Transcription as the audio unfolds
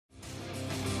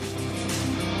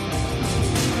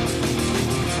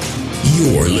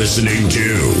You're listening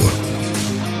to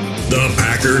the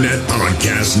Packernet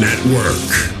Podcast Network.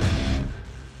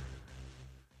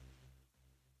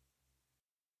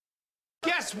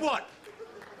 Guess what?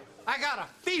 I got a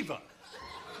fever.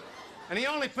 And the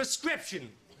only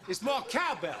prescription is more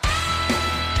cowbell.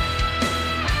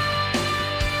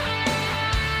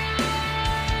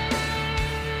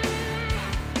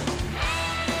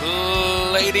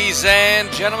 Ladies and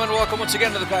gentlemen, welcome once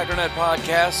again to the Packernet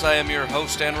Podcast. I am your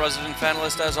host and resident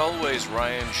fanalist, as always,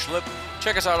 Ryan Schlip.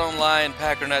 Check us out online,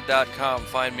 packernet.com.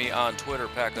 Find me on Twitter,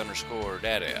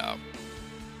 pack_daddy.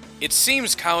 It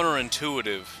seems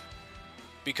counterintuitive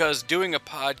because doing a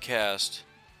podcast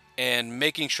and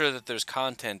making sure that there's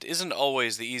content isn't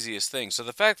always the easiest thing. So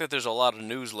the fact that there's a lot of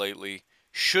news lately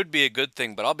should be a good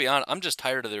thing, but I'll be honest, I'm just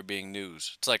tired of there being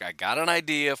news. It's like I got an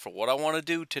idea for what I want to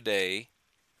do today,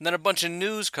 and then a bunch of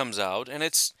news comes out, and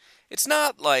it's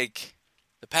not like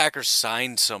the Packers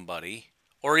signed somebody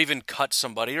or even cut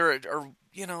somebody or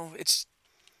you know, it's,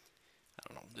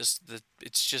 I don't know,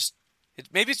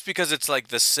 maybe it's because it's like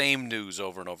the same news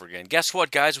over and over again. Guess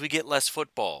what, guys? We get less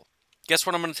football. Guess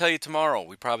what I'm going to tell you tomorrow?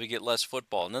 We probably get less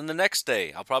football. And then the next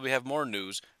day, I'll probably have more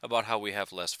news about how we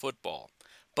have less football.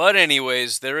 But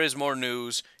anyways, there is more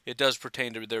news. It does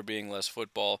pertain to there being less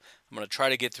football. I'm going to try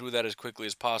to get through that as quickly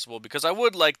as possible because I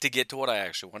would like to get to what I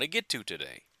actually want to get to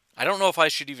today. I don't know if I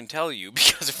should even tell you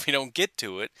because if we don't get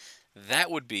to it,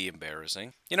 that would be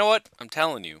embarrassing. You know what? I'm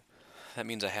telling you. That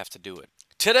means I have to do it.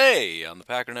 Today on the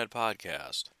Packernet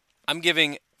Podcast, I'm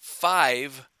giving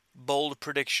 5 bold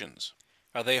predictions.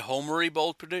 Are they homery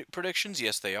bold predictions?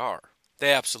 Yes, they are.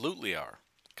 They absolutely are.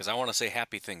 Because I want to say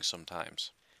happy things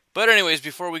sometimes. But anyways,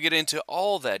 before we get into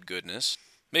all that goodness,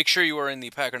 make sure you are in the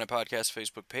Packernet Podcast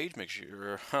Facebook page. Make sure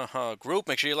you're group.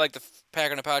 Make sure you like the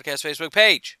Packernet Podcast Facebook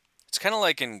page. It's kind of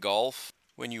like in golf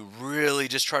when you really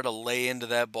just try to lay into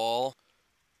that ball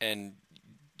and,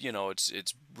 you know,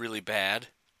 it's really bad.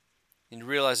 And you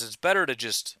realize it's better to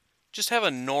just have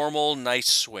a normal, nice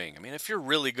swing. I mean, if you're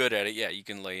really good at it, yeah, you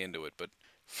can lay into it. But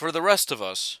for the rest of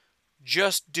us,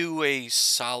 just do a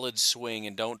solid swing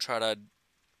and don't try to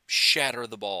shatter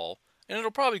the ball, and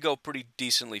it'll probably go pretty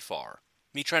decently far.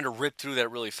 Me trying to rip through that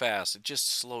really fast, it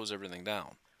just slows everything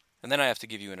down. And then I have to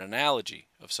give you an analogy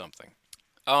of something.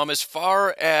 As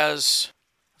far as,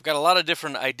 I've got a lot of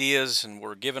different ideas, and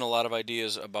we're given a lot of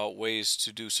ideas about ways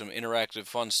to do some interactive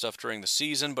fun stuff during the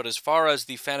season, but as far as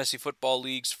the fantasy football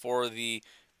leagues for the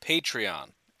Patreon,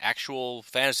 actual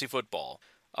fantasy football,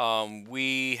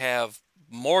 we have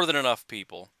more than enough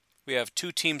people. We have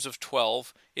 2 teams of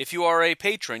 12. If you are a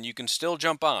patron, you can still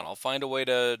jump on. I'll find a way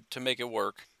to make it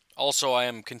work. Also, I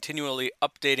am continually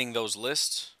updating those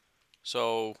lists,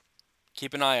 so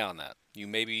keep an eye on that. You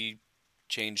maybe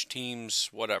change teams,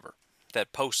 whatever.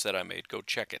 That post that I made, go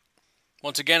check it.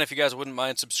 Once again, if you guys wouldn't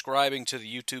mind subscribing to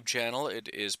the YouTube channel, it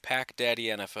is Pack Daddy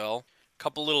NFL.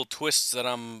 Couple little twists that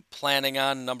I'm planning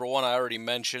on. Number one, I already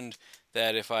mentioned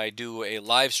that if I do a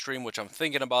live stream, which I'm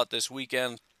thinking about this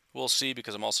weekend, we'll see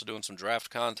because I'm also doing some draft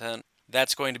content.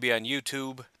 That's going to be on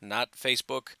YouTube, not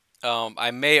Facebook.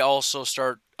 I may also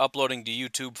start uploading to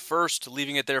YouTube first,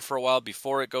 leaving it there for a while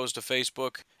before it goes to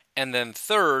Facebook. And then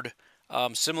third,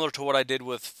 similar to what I did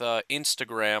with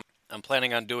Instagram, I'm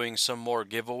planning on doing some more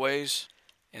giveaways.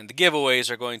 And the giveaways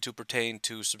are going to pertain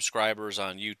to subscribers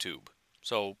on YouTube.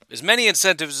 So as many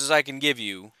incentives as I can give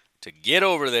you to get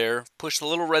over there, push the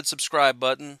little red subscribe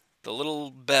button, the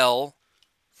little bell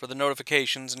for the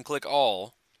notifications, and click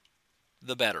all,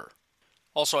 the better.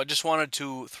 Also, I just wanted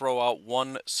to throw out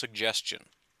one suggestion.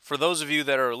 For those of you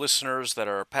that are listeners, that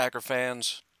are Packer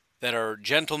fans, that are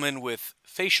gentlemen with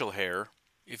facial hair,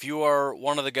 if you are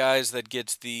one of the guys that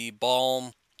gets the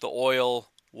balm, the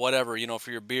oil, whatever, you know, for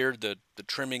your beard, the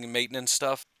trimming and maintenance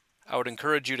stuff, I would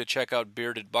encourage you to check out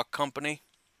Bearded Buck Company.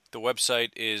 The website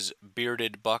is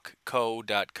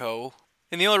beardedbuckco.co.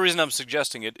 And the only reason I'm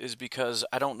suggesting it is because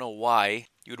I don't know why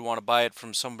you would want to buy it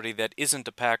from somebody that isn't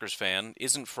a Packers fan,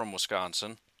 isn't from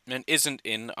Wisconsin, and isn't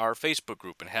in our Facebook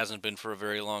group and hasn't been for a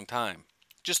very long time.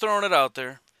 Just throwing it out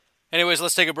there. Anyways,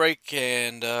 let's take a break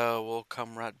and we'll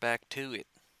come right back to it.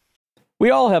 We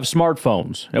all have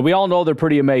smartphones, and we all know they're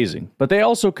pretty amazing, but they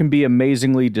also can be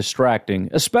amazingly distracting,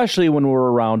 especially when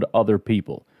we're around other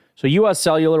people. So US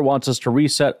Cellular wants us to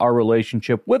reset our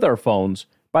relationship with our phones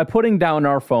by putting down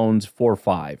our phones for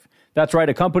 $5. That's right,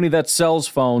 a company that sells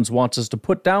phones wants us to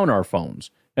put down our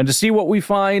phones. And to see what we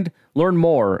find, learn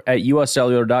more at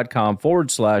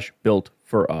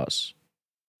uscellular.com/built-for-us.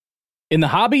 In the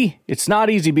hobby, it's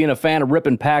not easy being a fan of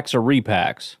ripping packs or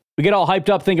repacks. We get all hyped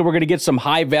up thinking we're going to get some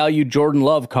high-value Jordan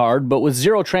Love card, but with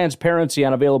zero transparency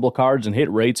on available cards and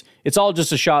hit rates, it's all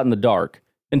just a shot in the dark.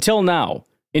 Until now,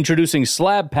 introducing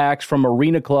slab packs from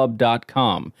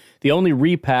arenaclub.com, the only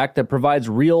repack that provides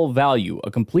real value,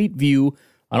 a complete view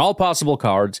on all possible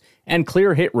cards, and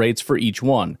clear hit rates for each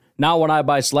one. Now when I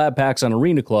buy slab packs on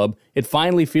Arena Club, it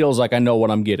finally feels like I know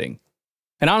what I'm getting.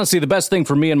 And honestly, the best thing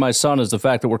for me and my son is the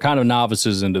fact that we're kind of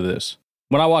novices into this.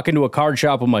 When I walk into a card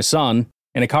shop with my son,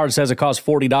 and a card says it costs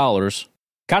 $40,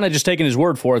 kind of just taking his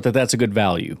word for it that that's a good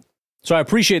value. So I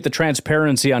appreciate the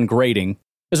transparency on grading,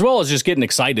 as well as just getting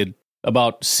excited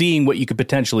about seeing what you could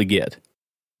potentially get.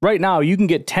 Right now, you can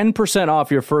get 10% off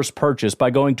your first purchase by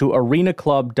going to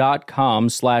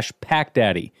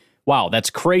arenaclub.com/packdaddy. Wow, that's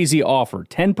crazy offer.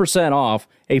 10% off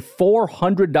a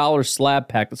 $400 slab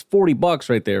pack. That's $40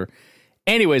 right there.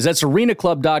 Anyways, that's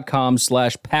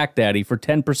arenaclub.com/packdaddy for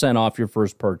 10% off your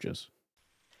first purchase.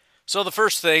 So the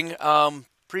first thing,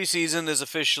 preseason is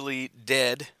officially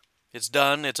dead. It's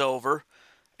done. It's over.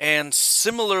 And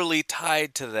similarly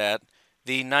tied to that,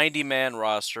 the 90-man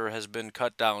roster has been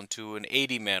cut down to an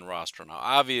 80-man roster. Now,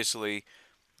 obviously,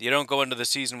 you don't go into the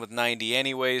season with 90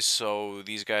 anyways, so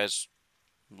these guys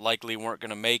likely weren't going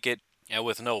to make it. And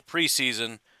with no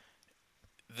preseason,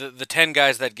 the 10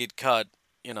 guys that get cut,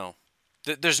 you know,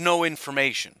 there's no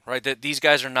information, right? That these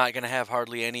guys are not going to have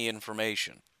hardly any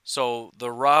information. So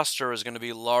the roster is going to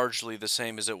be largely the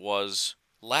same as it was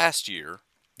last year.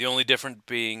 The only difference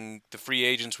being the free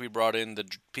agents we brought in, the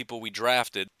people we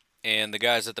drafted, and the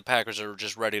guys that the Packers are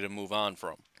just ready to move on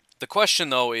from. The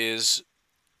question, though, is,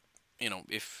 you know,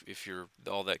 if you're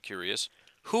all that curious,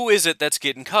 who is it that's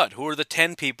getting cut? Who are the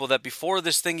 10 people that before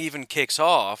this thing even kicks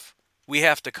off, we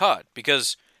have to cut?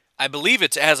 Because I believe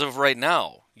it's as of right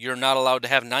now, you're not allowed to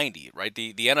have 90, right?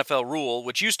 The NFL rule,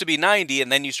 which used to be 90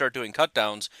 and then you start doing cut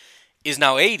downs, is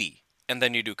now 80 and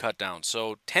then you do cut downs.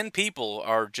 So 10 people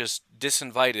are just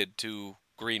disinvited to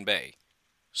Green Bay.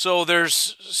 So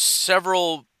there's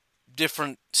several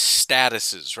different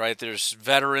statuses, right? There's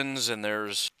veterans and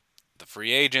there's the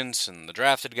free agents and the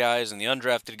drafted guys and the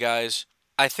undrafted guys.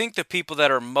 I think the people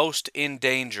that are most in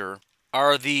danger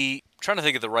are I'm trying to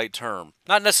think of the right term,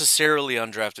 not necessarily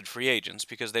undrafted free agents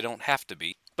because they don't have to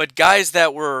be, but guys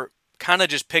that were kind of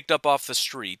just picked up off the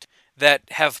street, that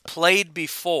have played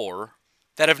before,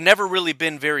 that have never really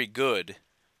been very good,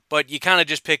 but you kind of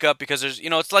just pick up because there's, you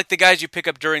know, it's like the guys you pick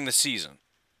up during the season.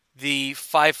 The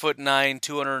 5'9",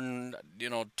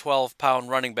 212-pound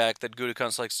running back that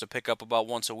Gutekunst likes to pick up about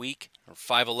once a week, or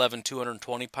 5'11",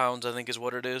 220 pounds, I think is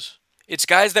what it is. It's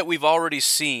guys that we've already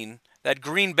seen, that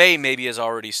Green Bay maybe has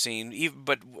already seen,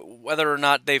 but whether or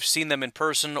not they've seen them in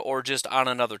person or just on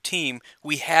another team,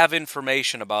 we have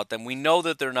information about them. We know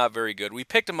that they're not very good. We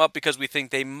picked them up because we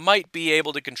think they might be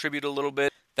able to contribute a little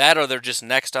bit. That or they're just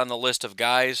next on the list of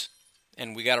guys,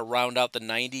 and we got to round out the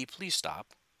 90. Please stop.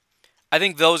 I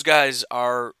think those guys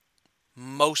are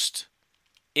most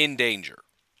in danger.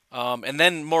 And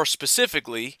then more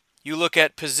specifically, you look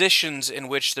at positions in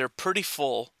which they're pretty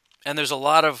full, and there's a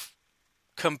lot of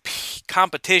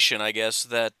competition, I guess,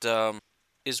 that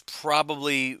is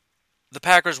probably the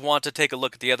Packers want to take a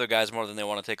look at the other guys more than they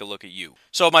want to take a look at you.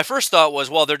 So my first thought was,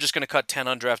 well, they're just going to cut 10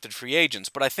 undrafted free agents,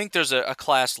 but I think there's a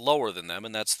class lower than them,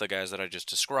 and that's the guys that I just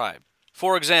described.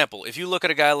 For example, if you look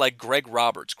at a guy like Greg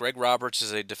Roberts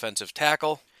is a defensive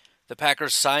tackle. The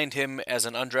Packers signed him as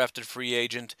an undrafted free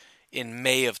agent in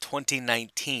May of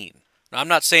 2019. Now, I'm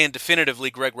not saying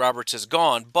definitively Greg Roberts is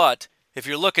gone, but if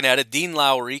you're looking at it, Dean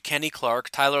Lowry, Kenny Clark,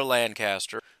 Tyler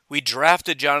Lancaster, we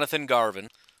drafted Jonathan Garvin.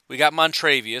 We got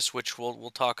Montravius, which we'll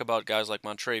talk about guys like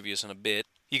Montravius in a bit.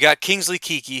 You got Kingsley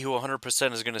Keke, who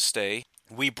 100% is going to stay.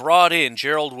 We brought in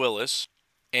Gerald Willis,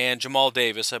 and Jamal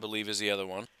Davis, I believe, is the other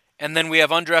one. And then we have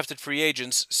undrafted free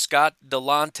agents, Scott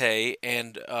Delante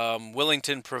and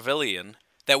Willington Pavilion,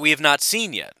 that we have not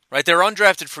seen yet. Right? They're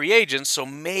undrafted free agents, so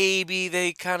maybe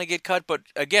they kind of get cut. But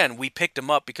again, we picked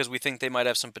them up because we think they might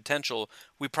have some potential.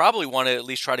 We probably want to at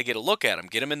least try to get a look at them.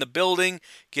 Get them in the building,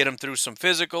 get them through some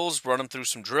physicals, run them through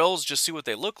some drills, just see what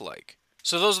they look like.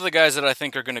 So those are the guys that I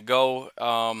think are going to go.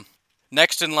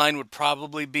 Next in line would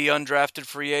probably be undrafted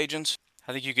free agents.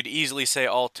 I think you could easily say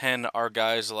all 10 are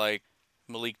guys like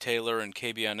Malik Taylor and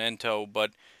Kabion Ento,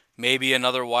 but maybe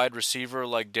another wide receiver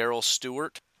like Darrell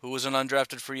Stewart, who was an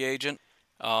undrafted free agent.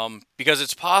 Because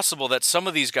it's possible that some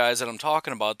of these guys that I'm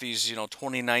talking about, these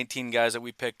 2019 guys that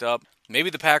we picked up, maybe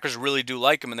the Packers really do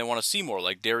like them and they want to see more,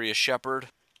 like Darius Shepard.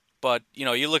 But,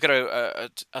 you look at a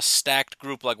stacked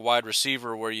group like wide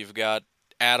receiver where you've got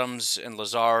Adams and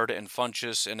Lazard and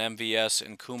Funchess and MVS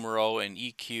and Kumaro and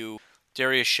EQ,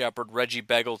 Darius Shepard, Reggie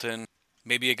Begelton,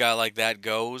 maybe a guy like that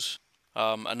goes.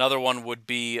 Another one would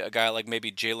be a guy like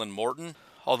maybe Jalen Morton,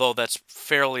 although that's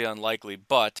fairly unlikely.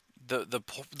 But the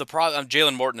problem.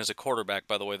 Jalen Morton is a quarterback,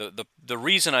 by the way. The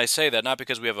reason I say that, not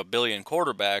because we have a billion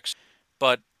quarterbacks,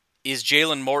 but is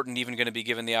Jalen Morton even going to be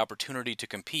given the opportunity to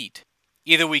compete?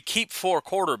 Either we keep 4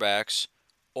 quarterbacks,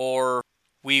 or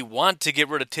we want to get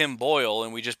rid of Tim Boyle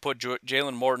and we just put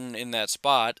Jalen Morton in that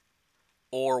spot,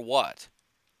 or what?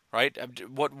 Right?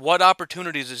 What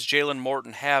opportunities does Jalen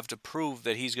Morton have to prove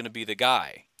that he's going to be the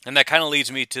guy? And that kind of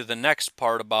leads me to the next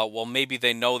part about, well, maybe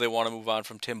they know they want to move on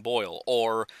from Tim Boyle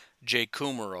or Jake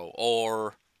Kumerow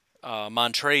or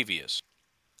Montravius.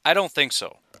 I don't think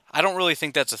so. I don't really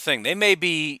think that's a thing. They may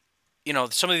be,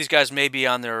 some of these guys may be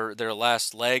on their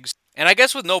last legs. And I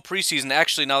guess with no preseason,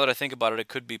 actually, now that I think about it, it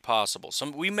could be possible.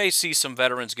 We may see some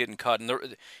veterans getting cut.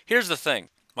 And here's the thing.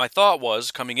 My thought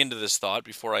was, coming into this thought,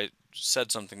 before I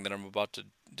said something that I'm about to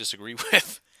disagree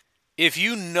with, if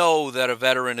you know that a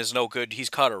veteran is no good, he's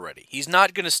cut already. He's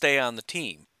not going to stay on the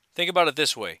team. Think about it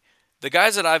this way. The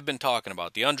guys that I've been talking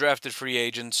about, the undrafted free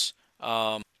agents,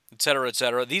 et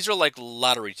cetera, these are like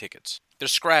lottery tickets. They're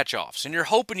scratch-offs, and you're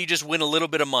hoping you just win a little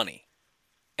bit of money.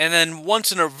 And then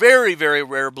once in a very, very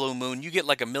rare blue moon, you get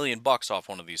like $1 million off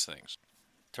one of these things.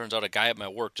 Turns out a guy at my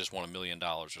work just won $1 million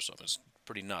or something. It's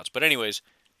pretty nuts. But anyways,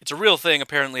 it's a real thing.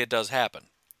 Apparently it does happen.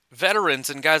 Veterans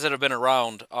and guys that have been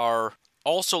around are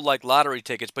also like lottery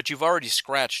tickets, but you've already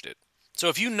scratched it. So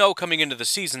if you know coming into the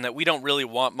season that we don't really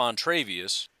want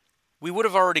Montravius, we would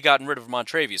have already gotten rid of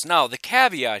Montravius. Now, the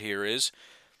caveat here is,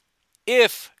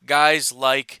 if guys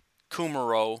like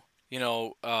Kumerow,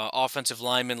 offensive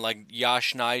linemen like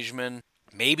Yosh Nijman,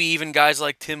 maybe even guys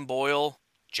like Tim Boyle,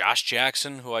 Josh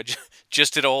Jackson, who I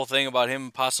just did a whole thing about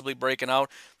him possibly breaking out,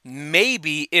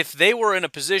 maybe if they were in a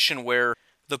position where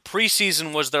the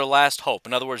preseason was their last hope.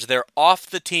 In other words, they're off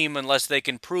the team unless they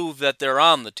can prove that they're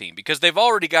on the team, because they've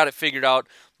already got it figured out.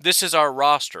 This is our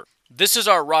roster. This is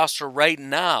our roster right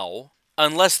now,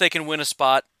 unless they can win a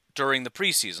spot during the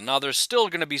preseason. Now, there's still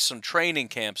going to be some training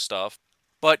camp stuff,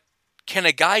 but can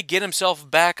a guy get himself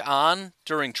back on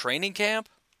during training camp?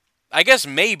 I guess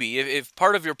maybe. If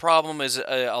part of your problem is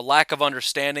a lack of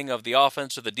understanding of the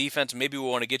offense or the defense, maybe we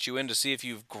want to get you in to see if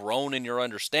you've grown in your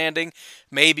understanding.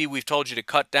 Maybe we've told you to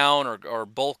cut down or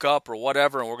bulk up or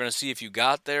whatever, and we're going to see if you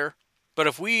got there. But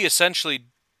if we essentially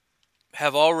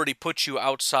have already put you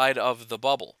outside of the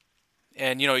bubble,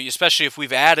 and, especially if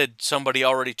we've added somebody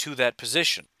already to that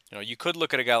position, you could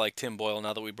look at a guy like Tim Boyle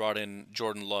now that we brought in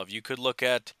Jordan Love. You could look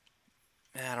at,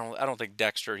 I don't think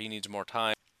Dexter, he needs more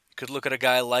time. You could look at a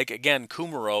guy like, again,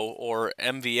 Kumerow or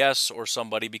MVS or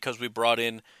somebody, because we brought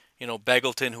in,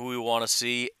 Beggleton, who we want to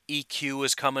see. EQ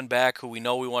is coming back, who we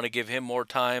know we want to give him more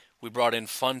time. We brought in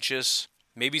Funchess.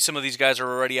 Maybe some of these guys are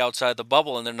already outside the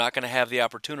bubble and they're not going to have the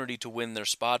opportunity to win their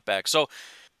spot back. So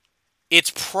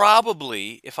it's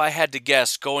probably, if I had to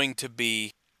guess, going to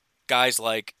be guys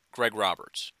like Greg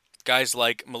Roberts, guys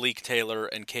like Malik Taylor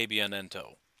and Kabion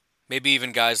Ento, maybe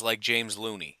even guys like James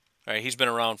Looney. Right, he's been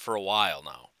around for a while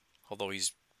now, although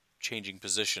he's changing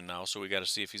position now, so we got to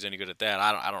see if he's any good at that.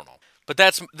 I don't know. But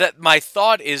that. My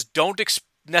thought is, don't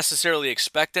necessarily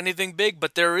expect anything big,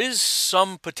 but there is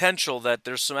some potential that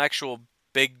there's some actual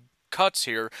big cuts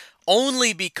here,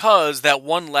 only because that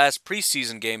one last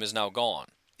preseason game is now gone.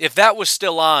 If that was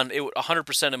still on, it would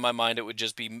 100% in my mind, it would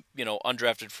just be,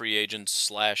 undrafted free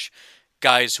agents /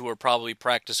 guys who are probably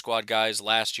practice squad guys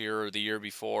last year or the year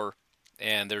before,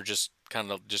 and they're just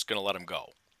kind of just going to let them go.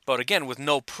 But again, with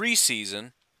no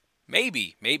preseason,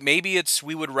 maybe it's,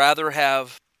 we would rather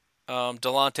have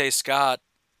Delonte Scott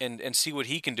and see what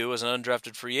he can do as an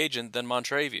undrafted free agent than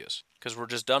Montravius, because we're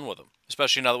just done with him.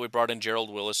 Especially now that we brought in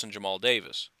Gerald Willis and Jamal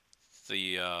Davis,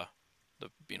 the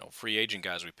free agent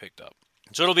guys we picked up.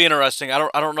 So it'll be interesting. I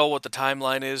don't know what the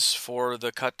timeline is for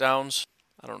the cut downs.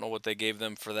 I don't know what they gave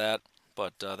them for that,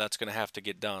 but that's going to have to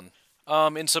get done.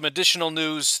 In some additional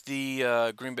news,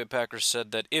 the Green Bay Packers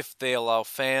said that if they allow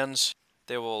fans,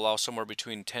 they will allow somewhere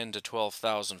between 10 to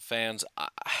 12,000 fans.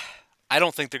 I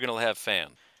don't think they're going to have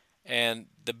fans. And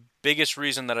the biggest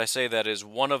reason that I say that is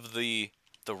one of the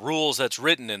rules that's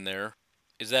written in there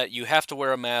is that you have to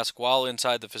wear a mask while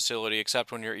inside the facility,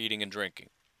 except when you're eating and drinking.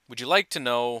 Would you like to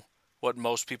know what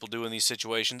most people do in these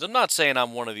situations? I'm not saying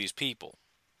I'm one of these people.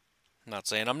 I'm not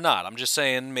saying I'm not. I'm just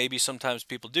saying maybe sometimes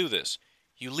people do this.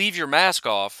 You leave your mask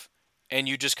off, and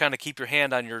you just kind of keep your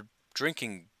hand on your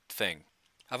drinking thing.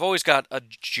 I've always got a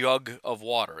jug of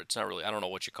water. It's not really, I don't know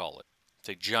what you call it. It's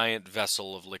a giant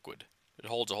vessel of liquid. It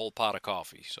holds a whole pot of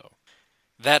coffee, so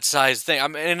that size thing.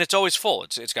 And it's always full.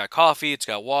 It's got coffee, it's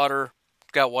got water,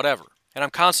 it's got whatever. And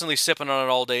I'm constantly sipping on it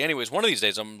all day anyways. One of these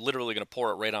days, I'm literally going to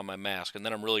pour it right on my mask, and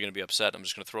then I'm really going to be upset. I'm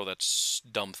just going to throw that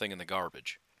dumb thing in the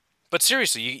garbage. But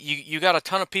seriously, you got a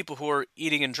ton of people who are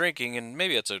eating and drinking, and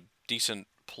maybe it's a decent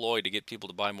ploy to get people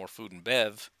to buy more food and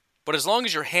bev. But as long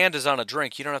as your hand is on a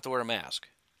drink, you don't have to wear a mask.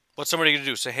 What's somebody going to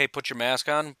do? Say, hey, put your mask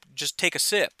on? Just take a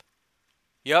sip.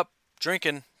 Yep,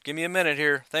 drinking. Give me a minute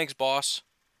here. Thanks, boss.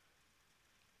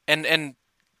 And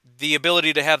the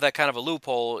ability to have that kind of a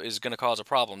loophole is going to cause a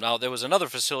problem. Now, there was another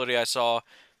facility I saw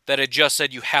that had just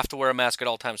said you have to wear a mask at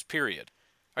all times, period.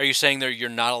 Are you saying that you're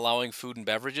not allowing food and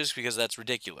beverages? Because that's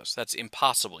ridiculous. That's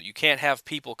impossible. You can't have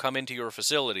people come into your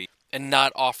facility and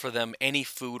not offer them any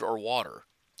food or water.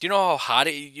 Do you know how hot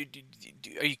are you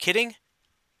kidding?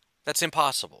 That's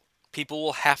impossible. People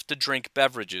will have to drink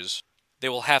beverages. They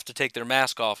will have to take their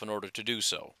mask off in order to do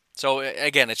so. So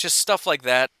again, it's just stuff like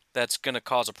that that's going to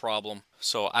cause a problem.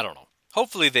 So I don't know.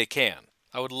 Hopefully they can.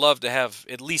 I would love to have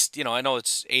at least, I know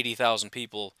it's 80,000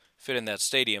 people fit in that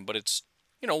stadium, but it's,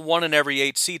 1 in every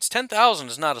 8 seats. 10,000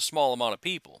 is not a small amount of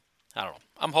people. I don't know.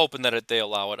 I'm hoping that they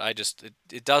allow it.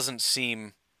 It doesn't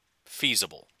seem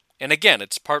feasible. And again,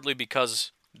 it's partly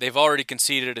because they've already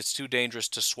conceded it's too dangerous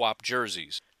to swap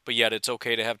jerseys. But yet it's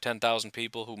okay to have 10,000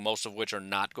 people who most of which are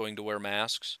not going to wear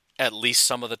masks, at least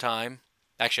some of the time.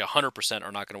 Actually, 100%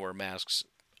 are not going to wear masks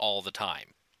all the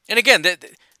time. And again,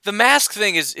 the mask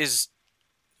thing it's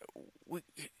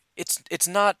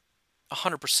not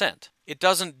 100%. It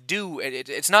doesn't do,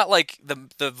 it's not like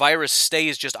the virus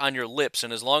stays just on your lips,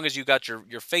 and as long as you got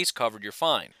your face covered, you're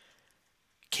fine.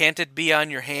 Can't it be on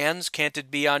your hands? Can't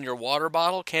it be on your water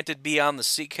bottle? Can't it be on the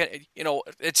seat?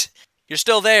 You're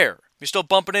still there. You're still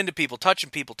bumping into people,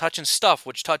 touching stuff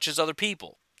which touches other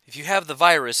people. If you have the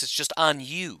virus, it's just on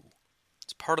you.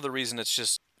 It's part of the reason it's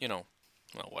just,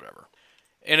 whatever.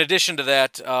 In addition to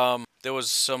that, there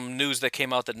was some news that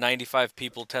came out that 95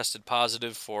 people tested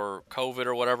positive for COVID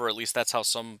or whatever. At least that's how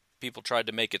some people tried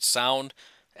to make it sound.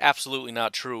 Absolutely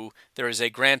not true. There is a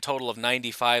grand total of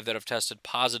 95 that have tested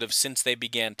positive since they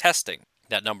began testing.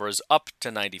 That number is up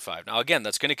to 95. Now, again,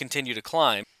 that's going to continue to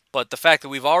climb. But the fact that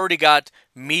we've already got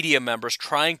media members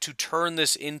trying to turn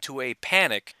this into a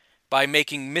panic by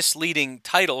making misleading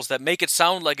titles that make it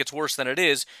sound like it's worse than it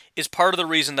is part of the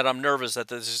reason that I'm nervous that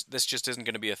this just isn't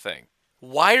going to be a thing.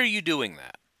 Why are you doing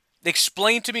that?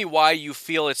 Explain to me why you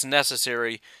feel it's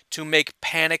necessary to make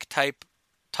panic-type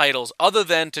titles other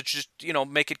than to just,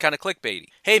 make it kind of clickbaity.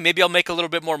 Hey, maybe I'll make a little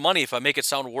bit more money if I make it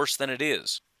sound worse than it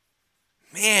is.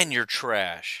 Man, you're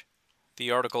trash.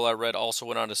 The article I read also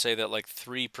went on to say that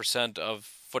 3% of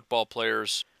football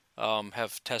players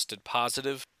have tested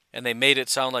positive, and they made it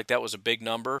sound like that was a big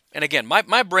number. And again,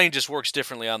 my brain just works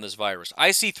differently on this virus.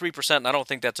 I see 3%, and I don't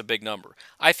think that's a big number.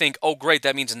 I think, oh great,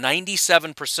 that means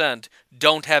 97%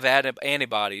 don't have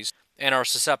antibodies and are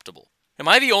susceptible. Am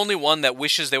I the only one that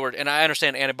wishes they were, and I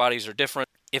understand antibodies are different.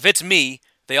 If it's me,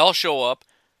 they all show up,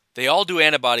 they all do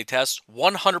antibody tests,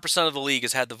 100% of the league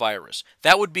has had the virus.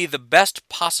 That would be the best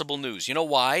possible news. You know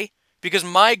why? Because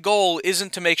my goal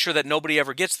isn't to make sure that nobody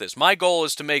ever gets this. My goal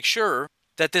is to make sure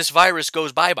that this virus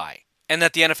goes bye-bye and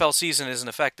that the NFL season isn't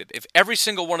affected. If every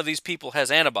single one of these people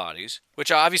has antibodies,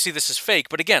 which obviously this is fake,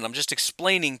 but again, I'm just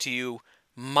explaining to you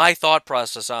my thought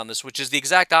process on this, which is the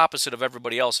exact opposite of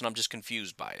everybody else, and I'm just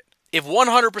confused by it. If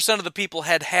 100% of the people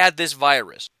had this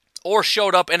virus or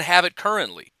showed up and have it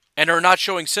currently and are not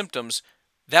showing symptoms,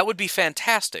 that would be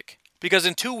fantastic. Because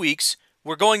in 2 weeks,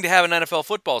 we're going to have an NFL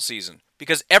football season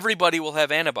because everybody will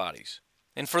have antibodies.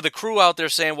 And for the crew out there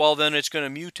saying, well, then it's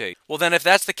going to mutate. Well, then if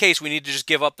that's the case, we need to just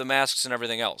give up the masks and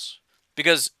everything else.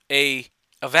 Because a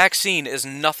vaccine is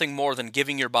nothing more than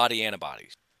giving your body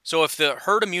antibodies. So if the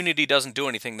herd immunity doesn't do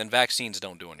anything, then vaccines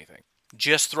don't do anything.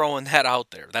 Just throwing that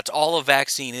out there. That's all a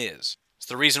vaccine is. It's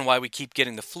the reason why we keep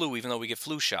getting the flu, even though we get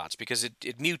flu shots, because it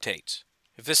mutates.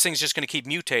 If this thing's just going to keep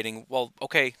mutating, well,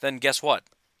 okay, then guess what?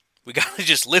 We got to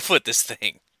just live with this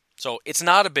thing. So it's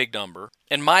not a big number,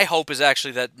 and my hope is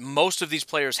actually that most of these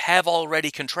players have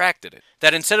already contracted it.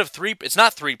 That instead of it's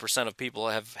not 3% of people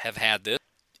have had this,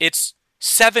 it's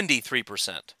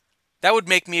 73%. That would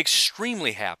make me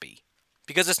extremely happy,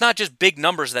 because it's not just big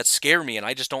numbers that scare me, and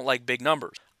I just don't like big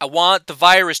numbers. I want the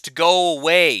virus to go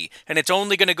away, and it's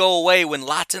only going to go away when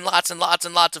lots and lots and lots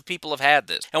and lots of people have had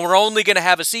this. And we're only going to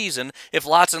have a season if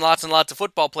lots and lots and lots of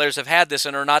football players have had this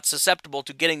and are not susceptible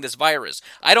to getting this virus.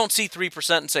 I don't see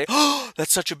 3% and say, oh,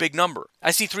 that's such a big number.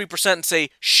 I see 3% and say,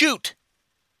 shoot.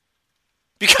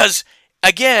 Because,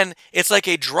 again, it's like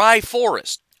a dry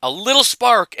forest. A little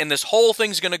spark and this whole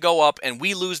thing's going to go up and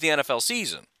we lose the NFL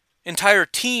season. Entire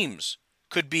teams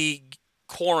could be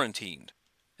quarantined.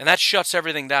 And that shuts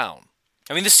everything down.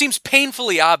 I mean, this seems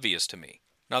painfully obvious to me.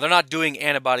 Now, they're not doing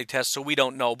antibody tests, so we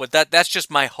don't know, but that's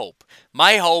just my hope.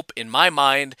 My hope, in my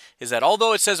mind, is that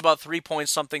although it says about 3 point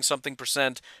something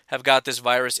percent have got this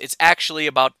virus, it's actually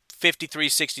about 53,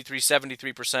 63,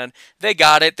 73%. They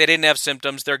got it. They didn't have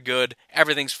symptoms. They're good.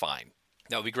 Everything's fine.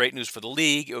 That would be great news for the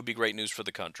league. It would be great news for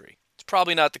the country. It's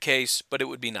probably not the case, but it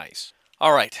would be nice.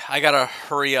 All right, I got to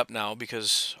hurry up now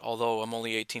because although I'm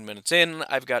only 18 minutes in,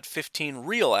 I've got 15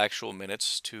 real actual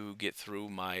minutes to get through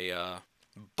my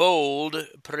bold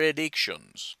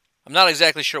predictions. I'm not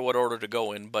exactly sure what order to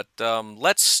go in, but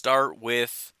let's start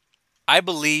with, I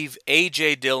believe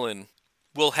A.J. Dillon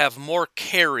will have more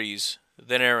carries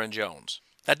than Aaron Jones.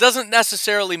 That doesn't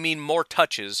necessarily mean more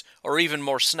touches or even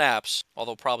more snaps,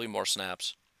 although probably more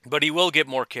snaps, but he will get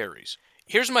more carries.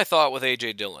 Here's my thought with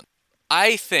A.J. Dillon.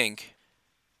 I think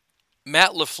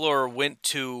Matt LaFleur went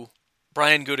to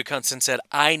Brian Gutekunst and said,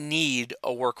 I need a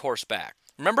workhorse back.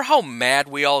 Remember how mad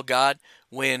we all got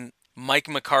when Mike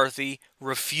McCarthy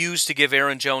refused to give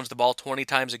Aaron Jones the ball 20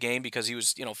 times a game because he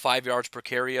was, 5 yards per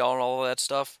carry and all of that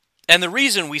stuff? And the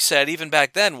reason we said even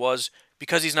back then was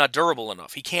because he's not durable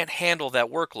enough. He can't handle that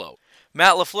workload.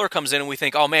 Matt LaFleur comes in and we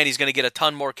think, oh man, he's going to get a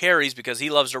ton more carries because he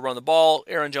loves to run the ball.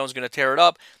 Aaron Jones is going to tear it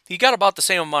up. He got about the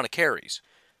same amount of carries.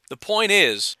 The point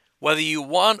is, whether you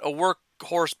want a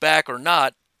workhorse back or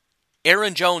not,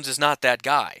 Aaron Jones is not that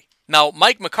guy. Now,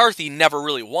 Mike McCarthy never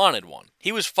really wanted one.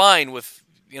 He was fine with,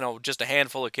 just a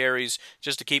handful of carries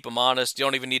just to keep him honest. You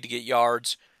don't even need to get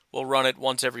yards. We'll run it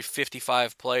once every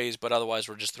 55 plays, but otherwise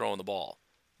we're just throwing the ball.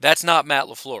 That's not Matt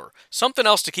LaFleur. Something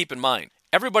else to keep in mind.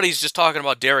 Everybody's just talking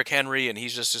about Derrick Henry and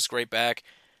he's just this great back.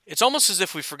 It's almost as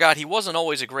if we forgot he wasn't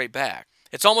always a great back.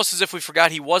 It's almost as if we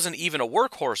forgot he wasn't even a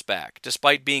workhorse back,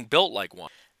 despite being built like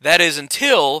one. That is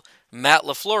until Matt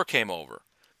LaFleur came over.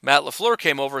 Matt LaFleur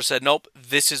came over and said, nope,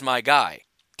 this is my guy.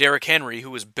 Derrick Henry,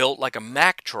 who is built like a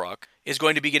Mack truck, is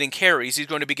going to be getting carries. He's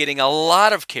going to be getting a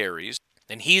lot of carries,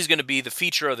 and he's going to be the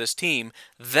feature of this team.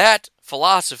 That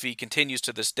philosophy continues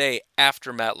to this day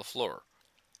after Matt LaFleur.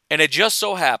 And it just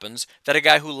so happens that a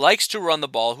guy who likes to run the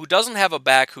ball, who doesn't have a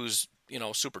back who's,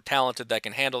 super talented that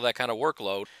can handle that kind of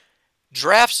workload,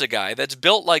 drafts a guy that's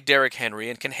built like Derrick Henry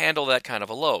and can handle that kind of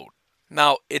a load.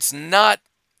 Now, it's not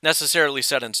necessarily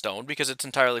set in stone because it's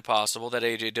entirely possible that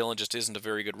A.J. Dillon just isn't a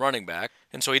very good running back,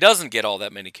 and so he doesn't get all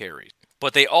that many carries.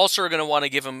 But they also are going to want to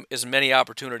give him as many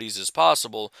opportunities as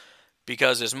possible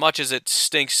because as much as it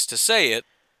stinks to say it,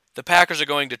 the Packers are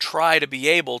going to try to be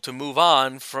able to move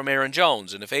on from Aaron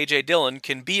Jones. And if A.J. Dillon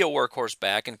can be a workhorse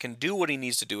back and can do what he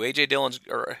needs to do,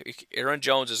 Aaron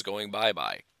Jones is going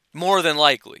bye-bye. More than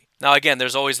likely. Now, again,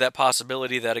 there's always that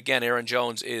possibility that, again, Aaron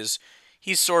Jones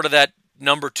he's sort of that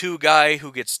number 2 guy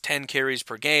who gets 10 carries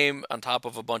per game on top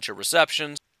of a bunch of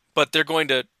receptions. But they're going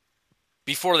to,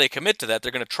 before they commit to that,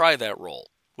 they're going to try that role.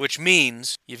 Which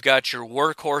means you've got your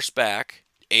workhorse back,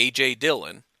 A.J.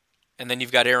 Dillon, and then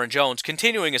you've got Aaron Jones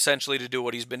continuing essentially to do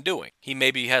what he's been doing. He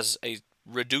maybe has a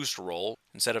reduced role.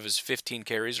 Instead of his 15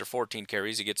 carries or 14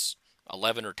 carries, he gets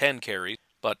 11 or 10 carries.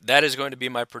 But that is going to be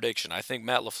my prediction. I think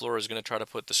Matt LaFleur is going to try to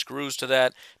put the screws to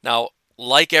that. Now,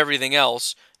 like everything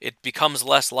else, it becomes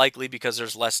less likely because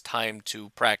there's less time to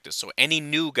practice. So any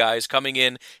new guys coming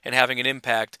in and having an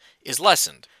impact is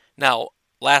lessened. Now,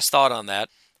 last thought on that,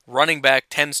 running back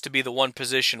tends to be the one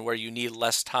position where you need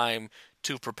less time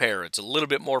to prepare. It's a little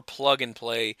bit more plug and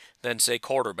play than, say,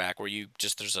 quarterback, where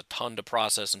there's a ton to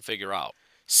process and figure out.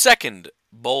 Second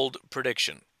bold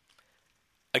prediction.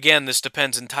 Again, this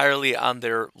depends entirely on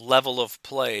their level of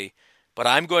play, but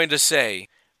I'm going to say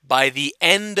by the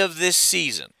end of this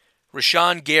season,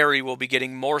 Rashawn Gary will be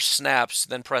getting more snaps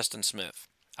than Preston Smith.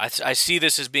 I see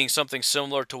this as being something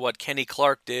similar to what Kenny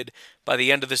Clark did by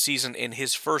the end of the season in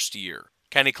his first year.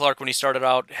 Kenny Clark, when he started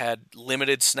out, had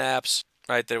limited snaps.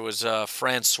 Right, there was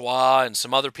Francois and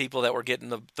some other people that were getting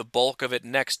the bulk of it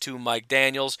next to Mike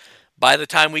Daniels. By the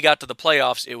time we got to the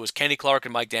playoffs, it was Kenny Clark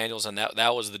and Mike Daniels, and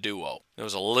that was the duo. There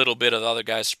was a little bit of the other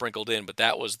guys sprinkled in, but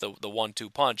that was the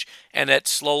 1-2 punch, and that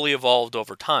slowly evolved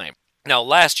over time. Now,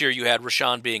 last year you had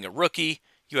Rashawn being a rookie.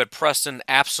 You had Preston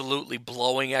absolutely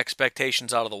blowing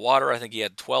expectations out of the water. I think he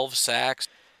had 12 sacks,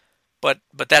 but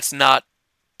that's not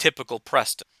typical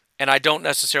Preston, and I don't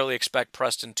necessarily expect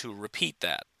Preston to repeat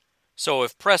that. So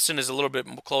if Preston is a little bit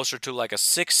closer to like a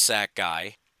 6-sack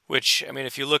guy, which, I mean,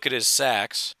 if you look at his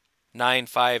sacks, 9,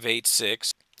 5, 8,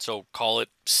 6, so call it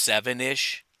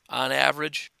 7-ish on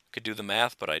average. Could do the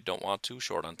math, but I don't want to,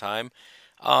 short on time.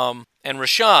 And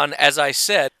Rashawn, as I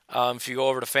said, if you go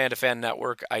over to Fan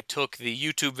Network, I took the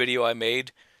YouTube video I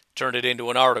made, turned it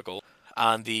into an article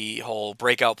on the whole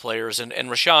breakout players, and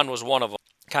Rashawn was one of them.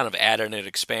 Kind of added and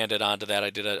expanded onto that.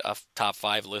 I did a top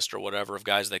 5 list or whatever of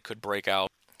guys that could break out.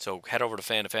 So head over to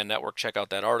Fan Network, check out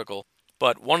that article.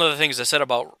 But one of the things I said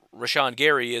about Rashawn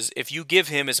Gary is if you give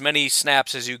him as many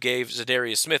snaps as you gave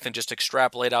Zadarius Smith and just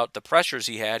extrapolate out the pressures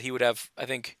he had, he would have, I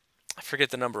think, I forget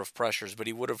the number of pressures, but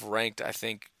he would have ranked, I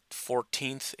think,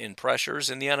 14th in pressures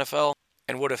in the NFL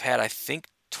and would have had, I think,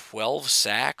 12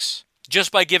 sacks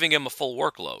just by giving him a full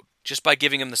workload, just by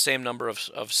giving him the same number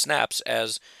of snaps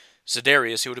as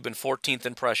Za'Darius. He would have been 14th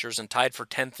in pressures and tied for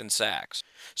 10th in sacks.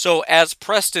 So as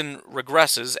Preston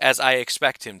regresses, as I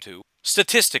expect him to,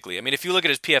 statistically, I mean, if you look at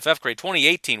his PFF grade,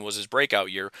 2018 was his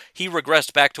breakout year. He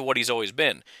regressed back to what he's always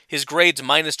been. His grades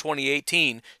minus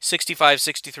 2018, 65,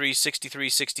 63, 63,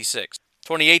 66.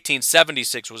 2018,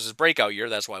 76 was his breakout year.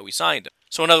 That's why we signed him.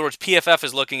 So in other words, PFF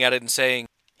is looking at it and saying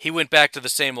he went back to the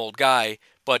same old guy,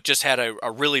 but just had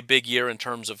a really big year in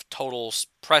terms of total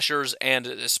pressures and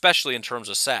especially in terms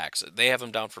of sacks. They have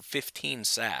him down for 15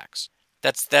 sacks.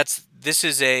 This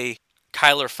is a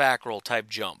Kyler Fackrell type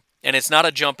jump. And it's not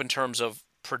a jump in terms of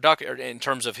in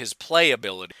terms of his play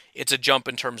ability. It's a jump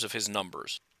in terms of his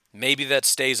numbers. Maybe that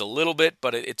stays a little bit,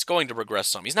 but it's going to regress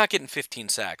some. He's not getting 15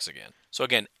 sacks again. So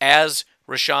again, as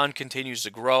Rashaan continues to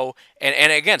grow,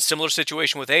 and again, similar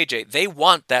situation with AJ, they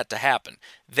want that to happen.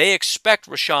 They expect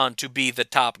Rashaan to be the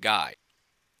top guy.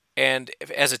 And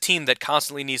as a team that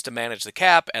constantly needs to manage the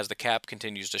cap, as the cap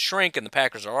continues to shrink, and the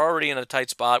Packers are already in a tight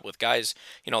spot with guys,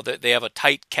 they have a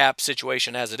tight cap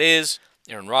situation as it is.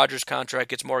 Aaron Rodgers'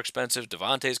 contract gets more expensive.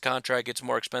 Devontae's contract gets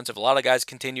more expensive. A lot of guys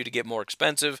continue to get more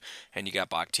expensive. And you got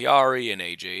Bakhtiari and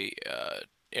AJ,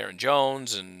 Aaron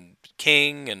Jones and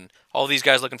King and all these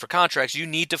guys looking for contracts. You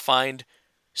need to find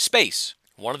space.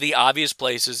 One of the obvious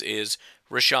places is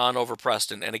Rashaan over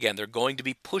Preston. And again, they're going to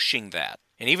be pushing that.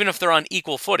 And even if they're on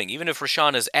equal footing, even if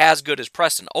Rashaan is as good as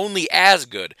Preston, only as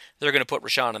good, they're going to put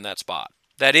Rashaan in that spot.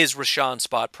 That is Rashaan's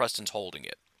spot. Preston's holding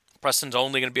it. Preston's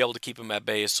only going to be able to keep him at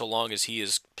bay so long as he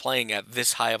is playing at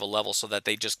this high of a level so that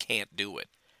they just can't do it.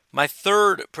 My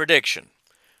third prediction,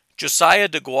 Josiah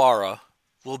DeGuara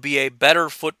will be a better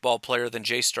football player than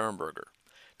Jace Sternberger.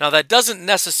 Now that doesn't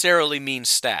necessarily mean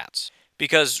stats,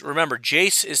 because remember,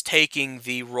 Jace is taking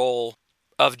the role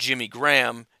of Jimmy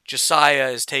Graham, Josiah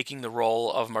is taking the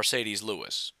role of Mercedes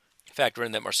Lewis. Factor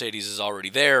in that Mercedes is already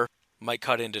there, might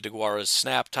cut into DeGuara's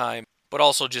snap time, but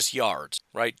also just yards,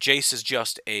 right? Jace is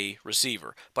just a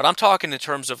receiver. But I'm talking in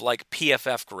terms of like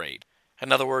PFF grade.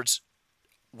 In other words,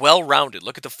 well-rounded.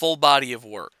 Look at the full body of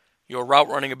work. Your route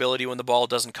running ability when the ball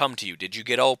doesn't come to you. Did you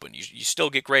get open? You still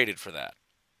get graded for that.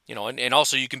 And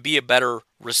also you can be a better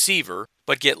receiver,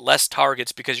 but get less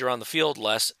targets because you're on the field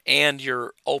less, and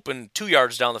you're open 2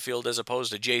 yards down the field as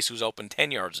opposed to Jace, who's open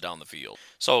 10 yards down the field.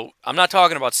 So I'm not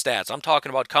talking about stats. I'm talking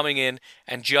about coming in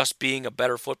and just being a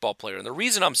better football player. And the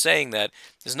reason I'm saying that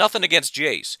is nothing against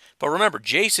Jace. But remember,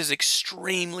 Jace is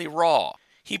extremely raw.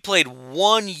 He played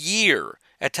 1 year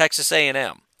at Texas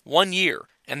A&M. 1 year.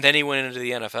 And then he went into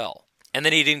the NFL. And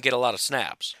then he didn't get a lot of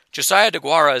snaps. Josiah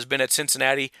DeGuara has been at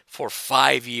Cincinnati for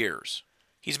 5 years.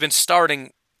 He's been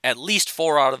starting at least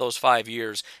 4 out of those 5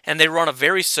 years, and they run a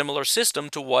very similar system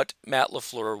to what Matt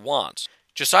LaFleur wants.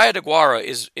 Josiah DeGuara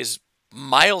is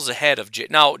miles ahead of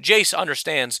Jace. Now, Jace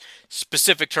understands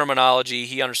specific terminology.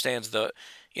 He understands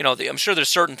I'm sure there's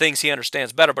certain things he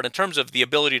understands better, but in terms of the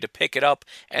ability to pick it up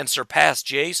and surpass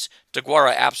Jace,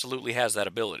 DeGuara absolutely has that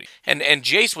ability. And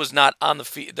Jace was not on the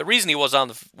field. The reason he was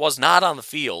not on the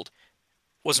field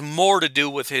was more to do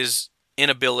with his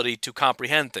inability to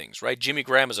comprehend things, right? Jimmy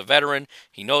Graham is a veteran.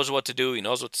 He knows what to do. He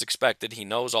knows what's expected. He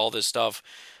knows all this stuff.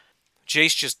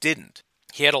 Jace just didn't.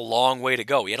 He had a long way to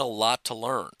go. He had a lot to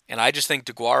learn. And I just think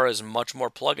DeGuara is much more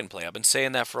plug and play. I've been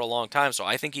saying that for a long time. So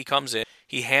I think he comes in,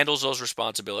 he handles those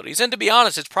responsibilities. And to be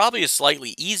honest, it's probably a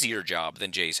slightly easier job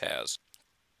than Jace has.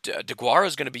 DeGuara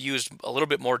is going to be used a little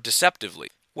bit more deceptively.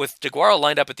 With DeGuara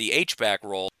lined up at the H-back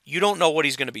role, you don't know what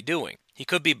he's going to be doing. He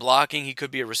could be blocking, he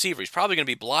could be a receiver. He's probably going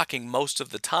to be blocking most of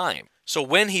the time. So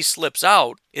when he slips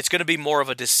out, it's going to be more of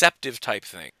a deceptive type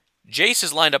thing. Jace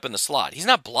is lined up in the slot. He's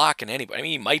not blocking anybody. I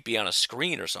mean, he might be on a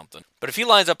screen or something. But if he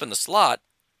lines up in the slot,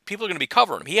 people are going to be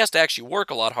covering him. He has to actually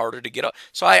work a lot harder to get up.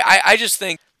 So I just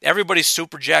think everybody's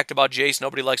super jacked about Jace.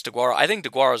 Nobody likes DeGuara. I think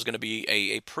DeGuara is going to be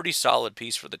a pretty solid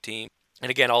piece for the team. And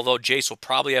again, although Jace will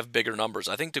probably have bigger numbers,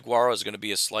 I think DeGuara is going to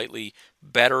be a slightly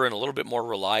better and a little bit more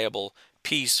reliable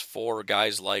piece for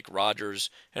guys like Rodgers,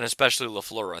 and especially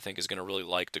LaFleur, I think, is going to really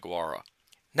like DeGuara.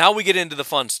 Now we get into the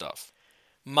fun stuff.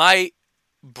 My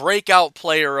breakout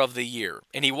player of the year,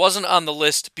 and he wasn't on the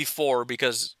list before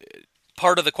because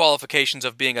part of the qualifications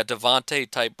of being a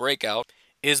Devontae-type breakout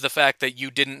is the fact that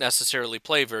you didn't necessarily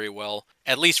play very well,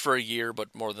 at least for a year,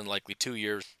 but more than likely 2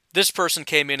 years. This person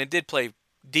came in and did play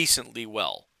decently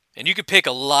well. And you could pick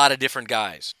a lot of different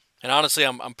guys. And honestly,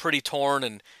 I'm pretty torn,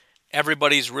 and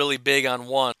everybody's really big on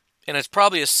one. And it's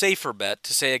probably a safer bet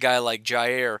to say a guy like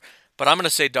Jair, but I'm going to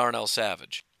say Darnell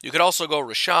Savage. You could also go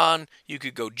Rashawn. You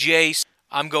could go Jace.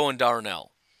 I'm going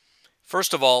Darnell.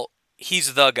 First of all,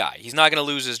 he's the guy. He's not going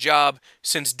to lose his job.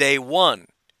 Since day one,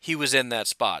 he was in that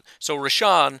spot. So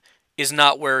Rashawn is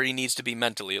not where he needs to be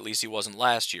mentally. At least he wasn't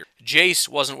last year. Jace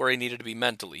wasn't where he needed to be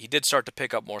mentally. He did start to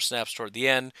pick up more snaps toward the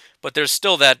end, but there's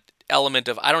still that element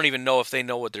of I don't even know if they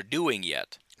know what they're doing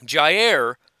yet.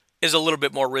 Jair is a little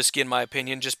bit more risky in my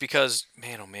opinion just because,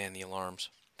 man, oh man, the alarms.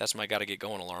 That's my gotta get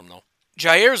going alarm though.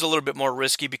 Jair is a little bit more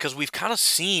risky because we've kind of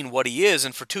seen what he is,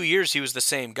 and for 2 years he was the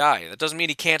same guy. That doesn't mean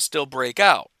he can't still break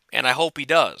out, and I hope he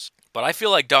does. But I feel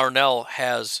like Darnell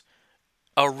has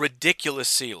a ridiculous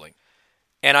ceiling.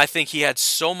 And I think he had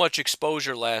so much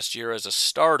exposure last year as a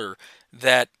starter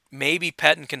that maybe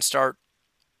Pettine can start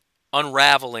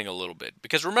unraveling a little bit.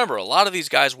 Because remember, a lot of these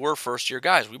guys were first-year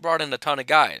guys. We brought in a ton of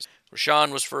guys.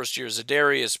 Rashawn was first-year.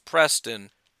 Za'Darius,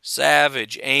 Preston,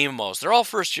 Savage, Amos. They're all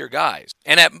first-year guys.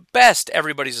 And at best,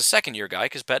 everybody's a second-year guy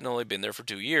because Pettine only been there for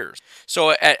 2 years.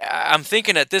 So I'm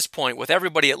thinking at this point, with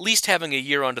everybody at least having a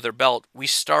year under their belt, we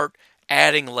start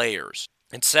adding layers.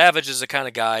 And Savage is the kind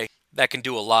of guy that can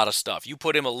do a lot of stuff. You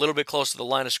put him a little bit close to the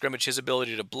line of scrimmage, his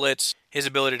ability to blitz, his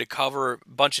ability to cover a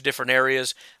bunch of different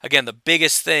areas. Again, the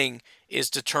biggest thing is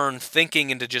to turn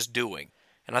thinking into just doing.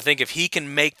 And I think if he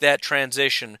can make that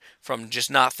transition from just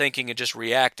not thinking and just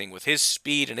reacting with his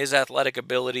speed and his athletic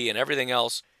ability and everything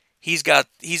else, he's got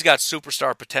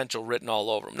superstar potential written all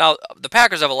over him. Now, the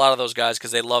Packers have a lot of those guys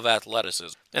because they love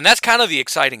athleticism. And that's kind of the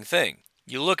exciting thing.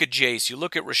 You look at Jace, you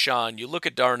look at Rashawn, you look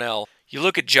at Darnell, you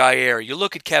look at Jair, you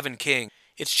look at Kevin King.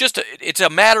 It's a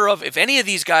matter of if any of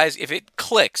these guys, if it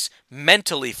clicks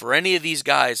mentally for any of these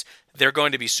guys, they're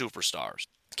going to be superstars.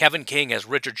 Kevin King has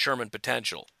Richard Sherman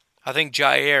potential. I think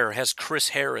Jair has Chris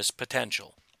Harris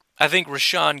potential. I think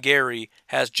Rashawn Gary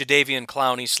has Jadeveon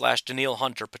Clowney / Danielle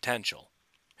Hunter potential.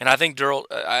 And I think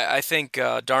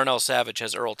Darnell Savage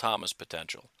has Earl Thomas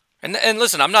potential. And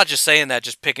listen, I'm not just saying that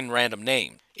just picking random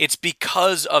names. It's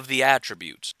because of the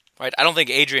attributes. Right? I don't think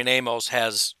Adrian Amos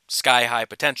has sky-high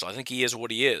potential. I think he is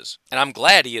what he is. And I'm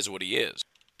glad he is what he is.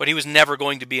 But he was never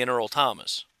going to be an Earl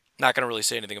Thomas. Not going to really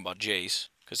say anything about Jace,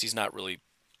 because he's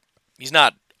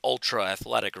not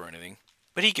ultra-athletic or anything.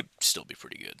 But he could still be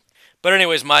pretty good. But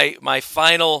anyways, my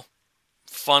final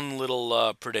fun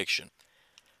little prediction.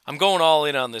 I'm going all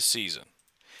in on this season.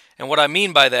 And what I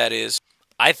mean by that is,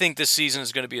 I think this season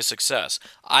is going to be a success.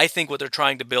 I think what they're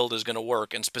trying to build is going to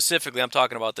work, and specifically I'm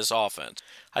talking about this offense.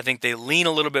 I think they lean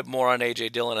a little bit more on A.J.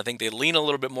 Dillon. I think they lean a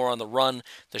little bit more on the run,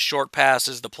 the short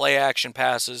passes, the play-action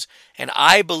passes, and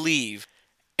I believe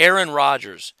Aaron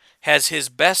Rodgers has his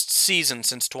best season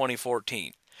since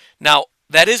 2014. Now,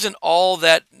 that isn't all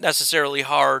that necessarily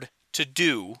hard to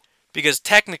do, because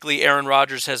technically Aaron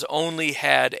Rodgers has only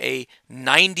had a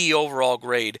 90 overall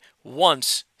grade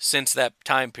once since that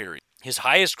time period. His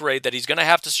highest grade that he's going to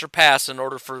have to surpass in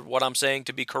order for what I'm saying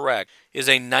to be correct is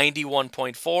a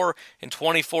 91.4. In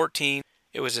 2014,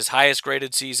 it was his highest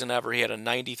graded season ever. He had a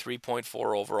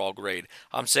 93.4 overall grade.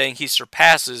 I'm saying he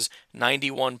surpasses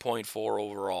 91.4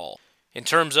 overall. In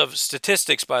terms of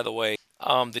statistics, by the way,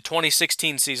 the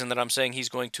 2016 season that I'm saying he's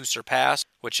going to surpass,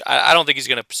 which I don't think he's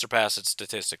going to surpass it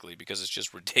statistically because it's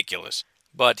just ridiculous.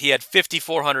 But he had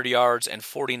 5,400 yards and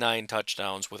 49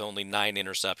 touchdowns with only 9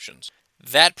 interceptions.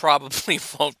 That probably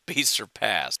won't be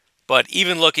surpassed. But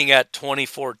even looking at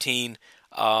 2014,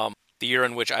 the year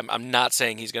in which I'm not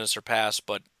saying he's going to surpass,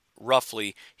 but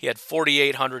roughly, he had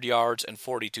 4,800 yards and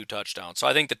 42 touchdowns. So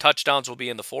I think the touchdowns will be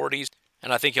in the 40s,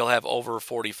 and I think he'll have over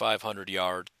 4,500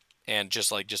 yards. And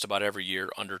just about every year,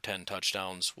 under 10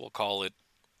 touchdowns. We'll call it,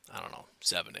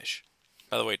 7-ish.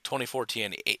 By the way,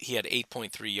 2014, he had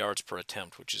 8.3 yards per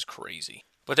attempt, which is crazy.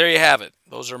 But there you have it.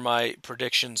 Those are my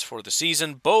predictions for the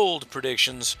season. Bold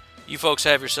predictions. You folks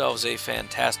have yourselves a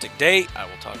fantastic day. I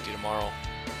will talk to you tomorrow.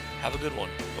 Have a good one.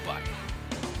 Bye-bye.